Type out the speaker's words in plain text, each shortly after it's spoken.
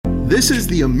This is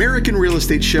the American Real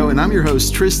Estate Show, and I'm your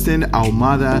host, Tristan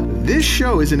Ahumada. This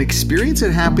show is an experience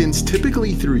that happens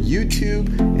typically through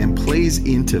YouTube and plays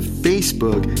into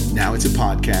Facebook. Now it's a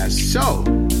podcast. So,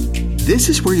 this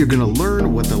is where you're going to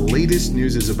learn what the latest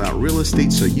news is about real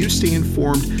estate so you stay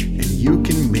informed and you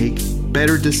can make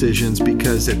better decisions,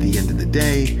 because at the end of the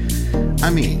day,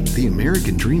 the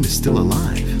American dream is still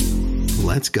alive.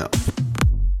 Let's go.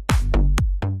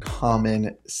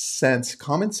 Common sense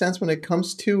when it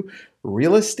comes to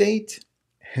real estate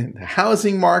and the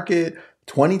housing market,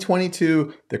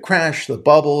 2022, the crash, the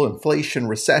bubble, inflation,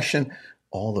 recession,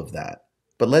 all of that.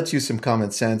 But let's use some common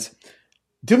sense.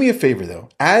 Do me a favor though,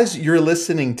 as you're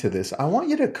listening to this, I want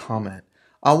you to comment.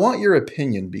 I want your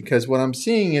opinion, because what I'm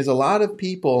seeing is a lot of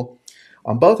people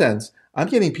on both ends. I'm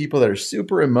getting people that are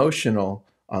super emotional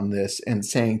on this and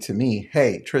saying to me,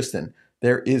 hey, Tristan,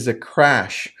 there is a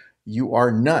crash. You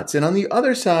are nuts. And on the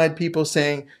other side, people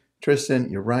saying,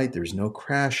 Tristan, you're right. There's no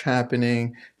crash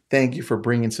happening. Thank you for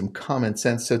bringing some common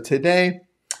sense. So today,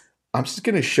 I'm just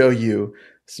going to show you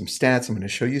some stats. I'm going to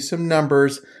show you some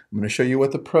numbers. I'm going to show you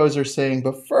what the pros are saying.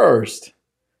 But first,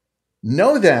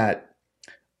 know that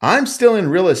I'm still in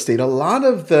real estate. A lot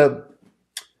of the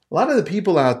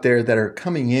people out there that are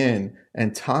coming in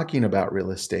and talking about real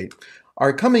estate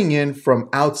are coming in from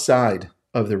outside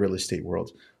of the real estate world.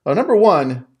 Well, number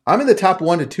one, I'm in the top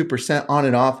 1% to 2% on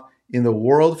and off in the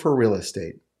world for real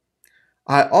estate.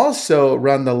 I also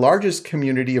run the largest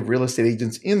community of real estate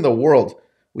agents in the world.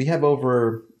 We have all of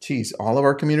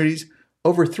our communities,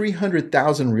 over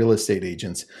 300,000 real estate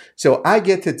agents. So I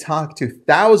get to talk to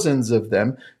thousands of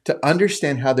them to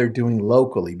understand how they're doing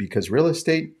locally, because real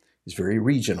estate is very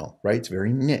regional, right? It's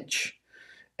very niche.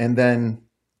 And then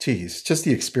just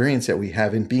the experience that we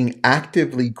have in being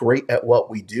actively great at what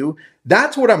we do.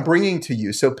 That's what I'm bringing to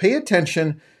you. So pay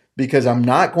attention, because I'm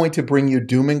not going to bring you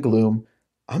doom and gloom.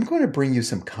 I'm going to bring you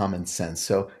some common sense.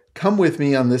 So come with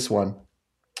me on this one.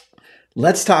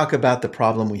 Let's talk about the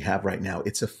problem we have right now.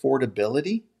 It's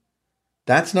affordability.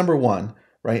 That's number one,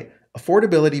 right?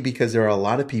 Affordability, because there are a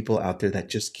lot of people out there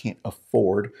that just can't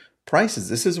afford prices.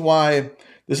 This is why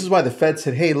the Fed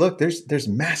said, hey, look, there's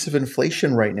massive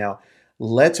inflation right now.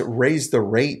 Let's raise the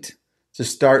rate to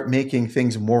start making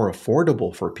things more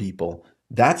affordable for people.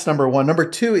 That's number one. Number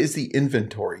two is the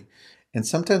inventory. And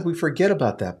sometimes we forget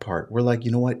about that part. We're like, you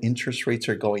know what? Interest rates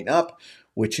are going up,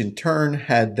 which in turn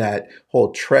had that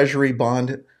whole treasury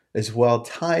bond as well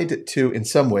tied to, and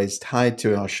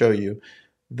I'll show you,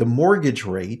 the mortgage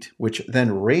rate, which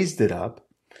then raised it up.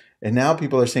 And now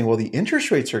people are saying, well, the interest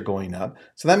rates are going up.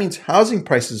 So that means housing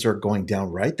prices are going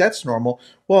down, right? That's normal.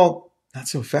 Well, not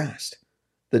so fast.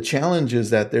 The challenge is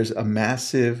that there's a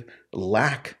massive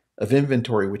lack of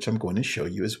inventory, which I'm going to show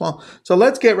you as well. So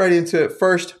let's get right into it.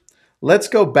 First, let's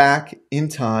go back in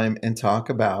time and talk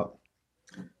about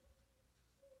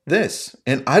this.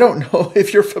 And I don't know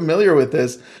if you're familiar with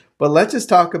this, but let's just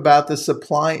talk about the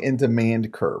supply and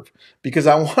demand curve, because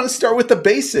I want to start with the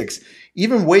basics.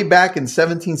 Even way back in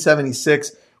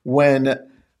 1776, when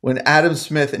Adam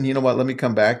Smith, and you know what, let me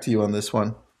come back to you on this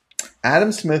one.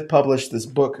 Adam Smith published this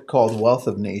book called Wealth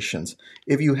of Nations.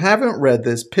 If you haven't read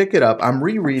this, pick it up. I'm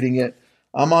rereading it.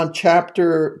 I'm on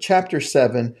chapter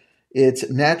 7. It's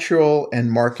Natural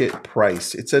and Market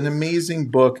Price. It's an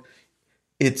amazing book.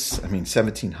 It's,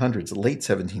 1700s, late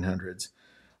 1700s.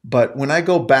 But when I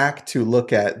go back to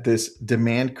look at this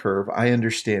demand curve, I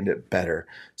understand it better.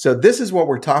 So this is what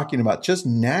we're talking about, just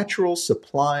natural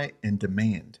supply and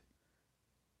demand.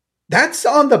 That's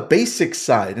on the basic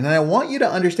side. And I want you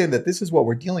to understand that this is what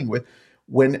we're dealing with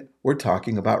when we're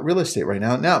talking about real estate right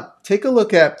now. Now, take a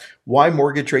look at why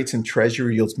mortgage rates and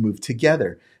treasury yields move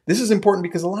together. This is important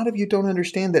because a lot of you don't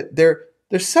understand that they're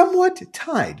somewhat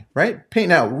tied, right?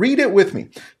 Now, read it with me.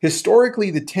 Historically,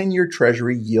 the 10-year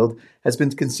treasury yield has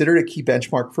been considered a key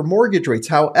benchmark for mortgage rates.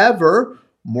 However,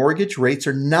 mortgage rates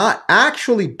are not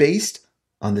actually based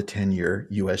on the 10-year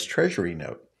U.S. Treasury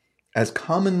note, as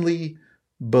commonly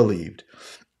believed.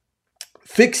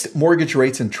 Fixed mortgage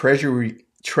rates and treasury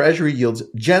yields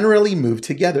generally move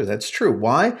together. That's true.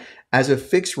 Why? As a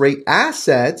fixed rate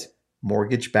asset,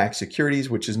 mortgage-backed securities,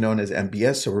 which is known as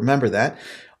MBS, so remember that,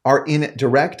 are in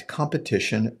direct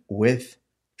competition with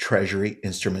treasury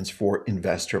instruments for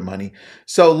investor money.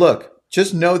 So look,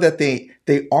 just know that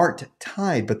they aren't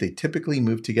tied, but they typically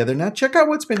move together. Now check out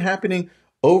what's been happening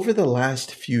over the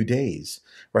last few days,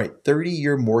 right?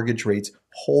 30-year mortgage rates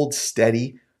hold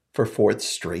steady for fourth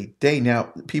straight day.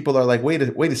 Now, people are like, wait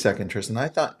a second, Tristan. I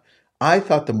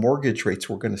thought the mortgage rates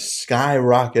were going to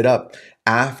skyrocket up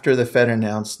after the Fed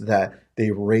announced that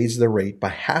they raised the rate by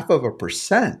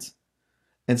 0.5%.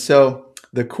 And so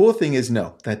The cool thing is,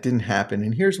 no, that didn't happen.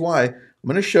 And here's why. I'm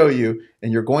going to show you,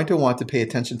 and you're going to want to pay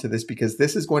attention to this because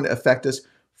this is going to affect us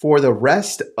for the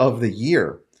rest of the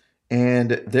year.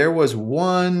 And there was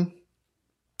one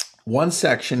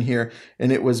section here,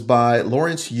 and it was by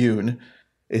Lawrence Yun.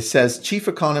 It says, Chief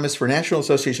Economist for National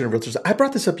Association of Realtors. I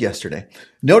brought this up yesterday.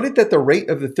 Noted that the rate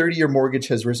of the 30-year mortgage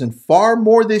has risen far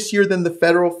more this year than the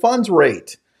federal funds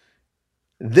rate.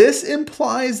 This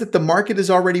implies that the market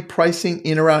is already pricing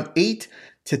in around 8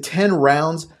 to 10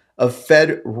 rounds of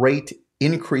Fed rate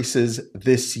increases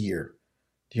this year.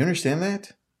 Do you understand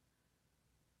that?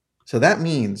 So that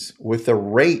means with the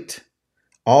rate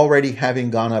already having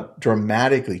gone up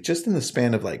dramatically, just in the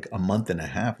span of like a month and a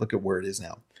half, look at where it is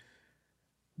now.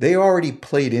 They already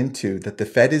played into that the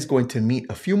Fed is going to meet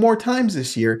a few more times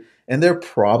this year, and they're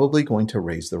probably going to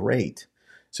raise the rate.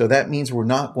 So that means we're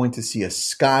not going to see a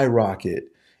skyrocket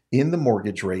in the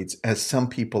mortgage rates, as some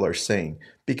people are saying,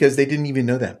 because they didn't even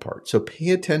know that part. So pay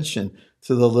attention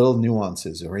to the little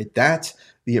nuances, all right? That's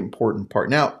the important part.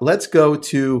 Now, let's go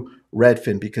to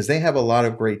Redfin because they have a lot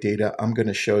of great data. I'm going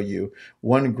to show you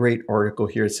one great article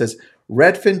here. It says,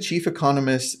 Redfin chief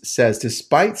economist says,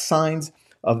 despite signs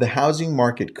of the housing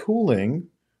market cooling,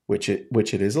 which it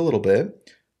is a little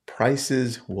bit,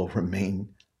 prices will remain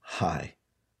high.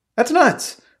 That's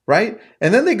nuts, right?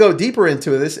 And then they go deeper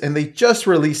into this, and they just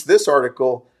released this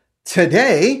article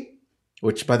today,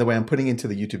 which, by the way, I'm putting into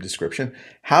the YouTube description.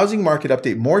 Housing market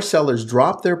update. More sellers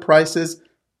drop their prices,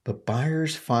 but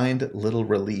buyers find little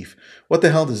relief. What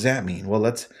the hell does that mean? Well,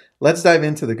 let's dive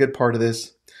into the good part of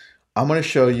this. I'm going to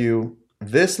show you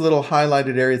this little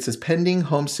highlighted area. It says pending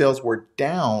home sales were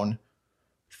down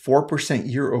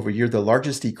 4% year over year, the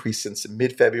largest decrease since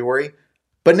mid-February.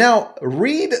 But now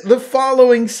read the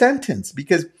following sentence,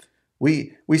 because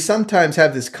we sometimes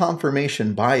have this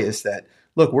confirmation bias that,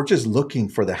 look, we're just looking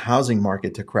for the housing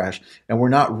market to crash and we're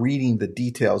not reading the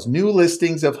details. New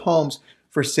listings of homes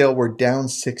for sale were down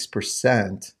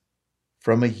 6%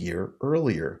 from a year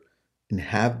earlier and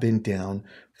have been down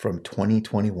from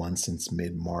 2021 since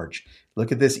mid-March.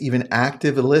 Look at this, even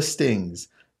active listings.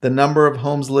 The number of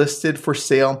homes listed for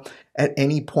sale at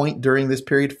any point during this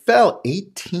period fell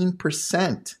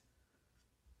 18%.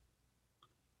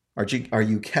 Are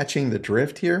you catching the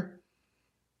drift here?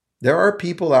 There are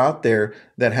people out there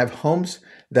that have homes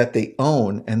that they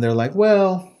own and they're like,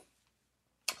 well,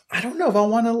 I don't know if I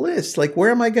want to list. Like,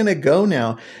 where am I going to go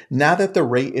now that the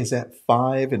rate is at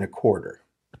 5.25?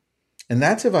 And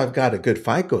that's if I've got a good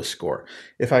FICO score.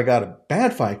 If I got a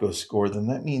bad FICO score, then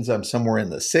that means I'm somewhere in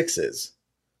the 6s.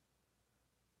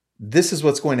 This is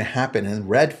what's going to happen. And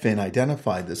Redfin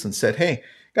identified this and said, hey,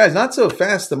 guys, not so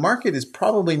fast. The market is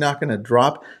probably not going to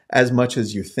drop as much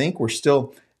as you think. We're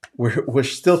still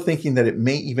thinking that it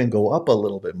may even go up a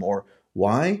little bit more.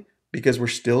 Why? Because we're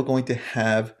still going to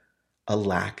have a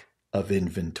lack of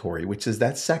inventory, which is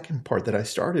that second part that I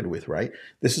started with, right?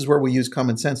 This is where we use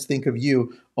common sense. Think of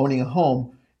you owning a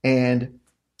home and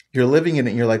you're living in it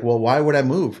and you're like, well, why would I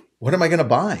move? What am I going to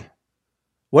buy?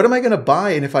 What am I going to buy?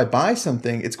 And if I buy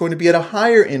something, it's going to be at a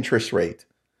higher interest rate.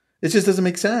 It just doesn't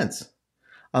make sense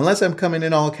unless I'm coming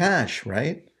in all cash,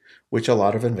 right? Which a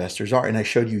lot of investors are. And I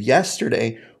showed you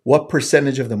yesterday what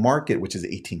percentage of the market, which is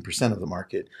 18% of the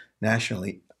market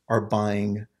nationally, are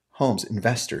buying homes,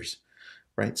 investors.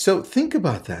 Right? So think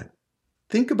about that.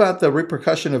 Think about the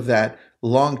repercussion of that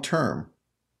long term,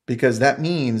 because that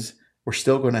means we're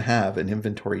still going to have an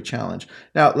inventory challenge.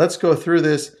 Now, let's go through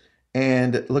this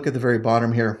and look at the very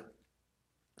bottom here.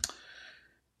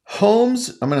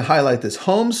 Homes, I'm going to highlight this.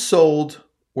 Homes sold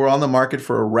were on the market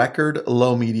for a record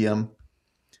low medium,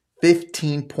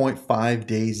 15.5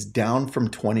 days, down from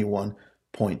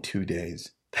 21.2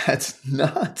 days. That's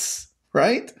nuts,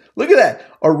 right? Look at that.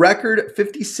 A record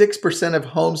 56% of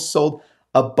homes sold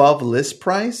above list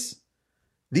price.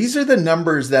 These are the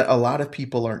numbers that a lot of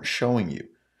people aren't showing you.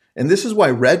 And this is why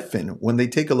Redfin, when they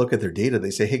take a look at their data,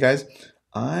 they say, hey guys,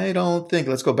 I don't think,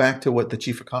 let's go back to what the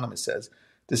chief economist says.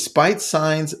 Despite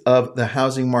signs of the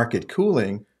housing market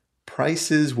cooling,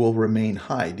 prices will remain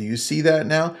high. Do you see that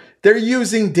now? They're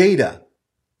using data.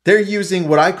 They're using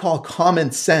what I call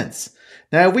common sense.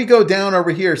 Now, if we go down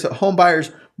over here, so home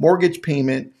buyers mortgage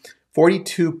payment,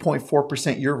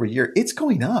 42.4% year over year. It's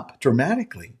going up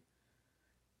dramatically.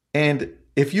 And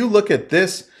if you look at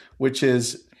this, which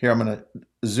is, here, I'm going to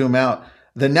zoom out.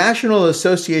 The National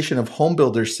Association of Home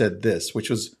Builders said this, which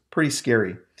was pretty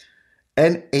scary.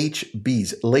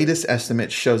 NHB's latest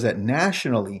estimate shows that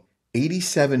nationally,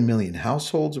 87 million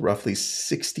households, roughly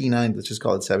 69, let's just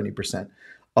call it 70%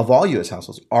 of all U.S.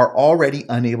 households, are already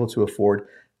unable to afford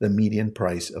the median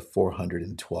price of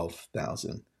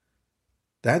 $412,000.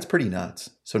 That's pretty nuts.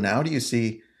 So now do you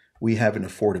see we have an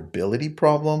affordability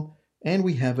problem and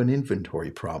we have an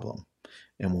inventory problem.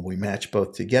 And when we match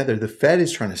both together, the Fed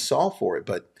is trying to solve for it,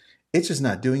 but it's just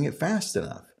not doing it fast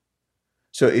enough.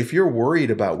 So if you're worried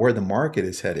about where the market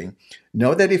is heading,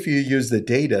 know that if you use the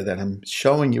data that I'm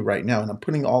showing you right now, and I'm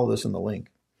putting all of this in the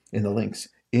links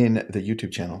in the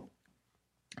YouTube channel,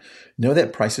 know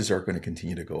that prices are going to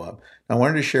continue to go up. Now, I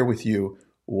wanted to share with you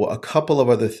a couple of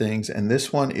other things, and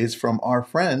this one is from our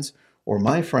friends, or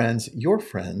my friends, your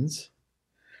friends,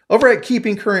 over at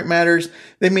Keeping Current Matters.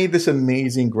 They made this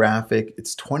amazing graphic.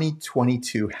 It's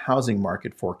 2022 housing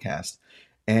market forecast,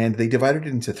 and they divided it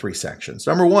into 3 sections.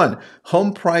 Number 1,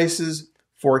 home prices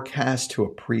forecast to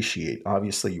appreciate.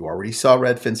 Obviously, you already saw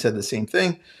Redfin said the same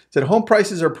thing. Said home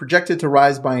prices are projected to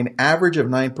rise by an average of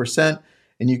 9%.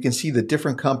 And you can see the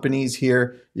different companies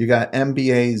here. You got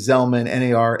MBA, Zelman,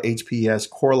 NAR, HPS,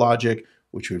 CoreLogic,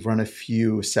 which we've run a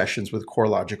few sessions with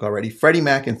CoreLogic already. Freddie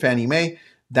Mac and Fannie Mae.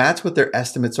 That's what their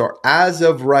estimates are as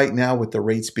of right now, with the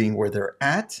rates being where they're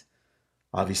at.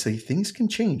 Obviously, things can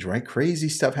change, right? Crazy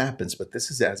stuff happens, but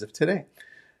this is as of today.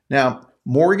 Now,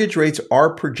 mortgage rates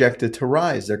are projected to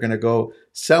rise. They're going to go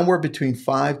somewhere between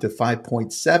 5 to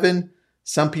 5.7.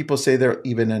 Some people say they'll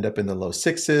even end up in the low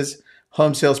 6s.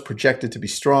 Home sales projected to be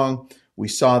strong. We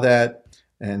saw that,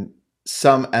 and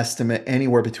some estimate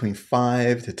anywhere between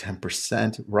 5 to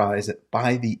 10% rise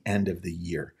by the end of the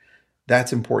year.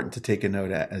 That's important to take a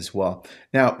note at as well.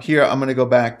 Now, here I'm going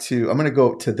to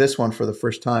go to this one for the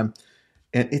first time,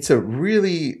 and it's a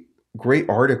really great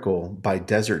article by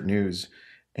Desert News,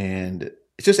 and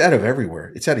it's just out of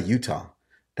everywhere. It's out of Utah,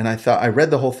 and I read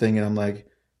the whole thing, and I'm like,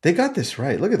 they got this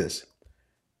right. Look at this.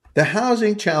 The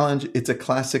housing challenge, it's a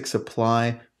classic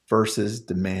supply versus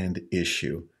demand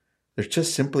issue. There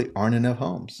just simply aren't enough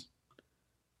homes.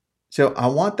 So I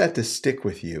want that to stick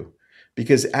with you,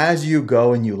 because as you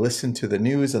go and you listen to the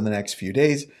news in the next few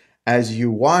days, as you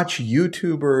watch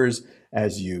YouTubers,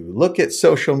 as you look at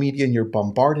social media and you're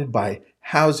bombarded by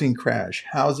housing crash,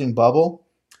 housing bubble,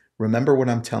 remember what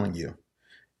I'm telling you.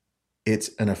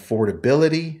 It's an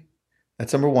affordability,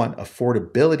 that's number 1,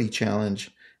 affordability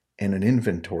challenge, and an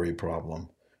inventory problem,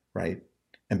 right?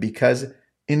 And because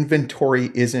inventory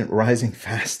isn't rising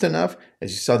fast enough,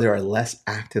 as you saw, there are less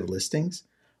active listings,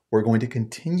 we're going to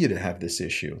continue to have this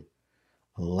issue.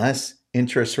 Unless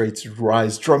interest rates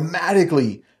rise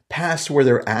dramatically past where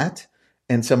they're at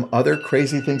and some other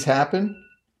crazy things happen,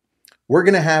 we're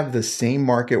going to have the same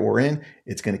market we're in.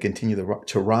 It's going to continue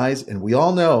to rise. And we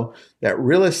all know that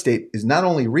real estate is not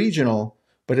only regional,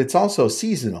 but it's also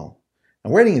seasonal.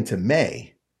 And we're heading into May.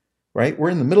 Right? We're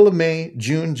in the middle of May,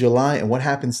 June, July, and what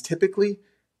happens typically?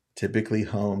 Typically,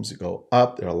 homes go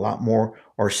up. There are a lot more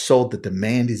are sold. The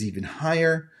demand is even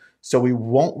higher. So we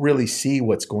won't really see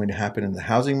what's going to happen in the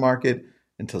housing market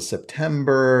until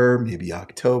September, maybe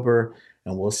October,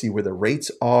 and we'll see where the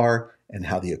rates are and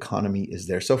how the economy is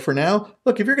there. So for now,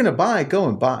 look, if you're going to buy, go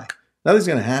and buy. Nothing's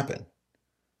going to happen.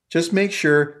 Just make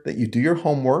sure that you do your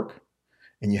homework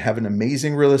and you have an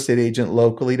amazing real estate agent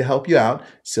locally to help you out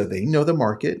so they know the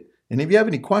market. And if you have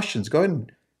any questions, go ahead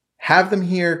and have them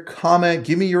here, comment,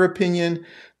 give me your opinion.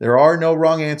 There are no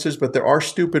wrong answers, but there are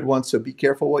stupid ones, so be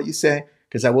careful what you say,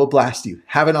 because I will blast you.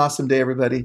 Have an awesome day, everybody.